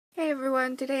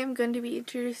everyone, today I'm going to be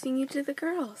introducing you to the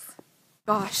girls.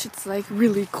 Gosh, it's like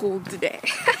really cold today.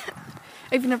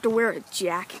 I even have to wear a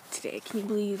jacket today, can you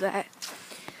believe that?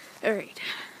 Alright,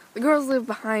 the girls live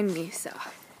behind me, so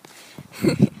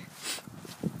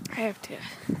I have to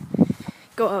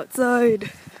go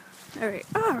outside. Alright,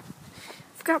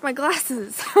 forgot my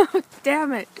glasses.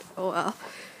 Damn it. Oh well,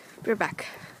 we're back.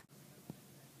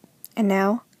 And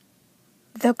now,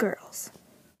 the girls.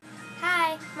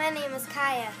 Hi, my name is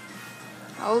Kaia.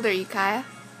 How old are you, Kaia?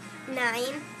 9.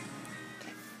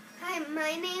 Hi,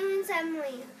 my name is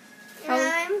Emily. How-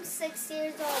 And I'm 6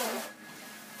 years old.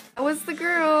 That was the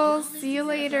girls. See you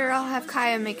later. I'll have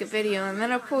Kaia make a video and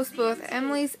then I'll post both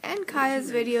Emily's and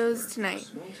Kaia's videos tonight.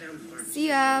 See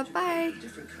ya. Bye.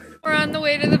 We're on the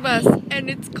way to the bus and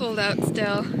it's cold out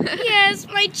still. Yes,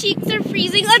 my cheeks are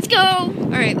freezing. Let's go.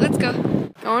 Alright, let's go.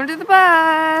 Going to the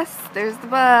bus. There's the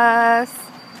bus.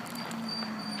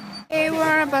 Hey, we're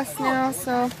on a bus now,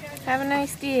 so have a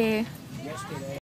nice day.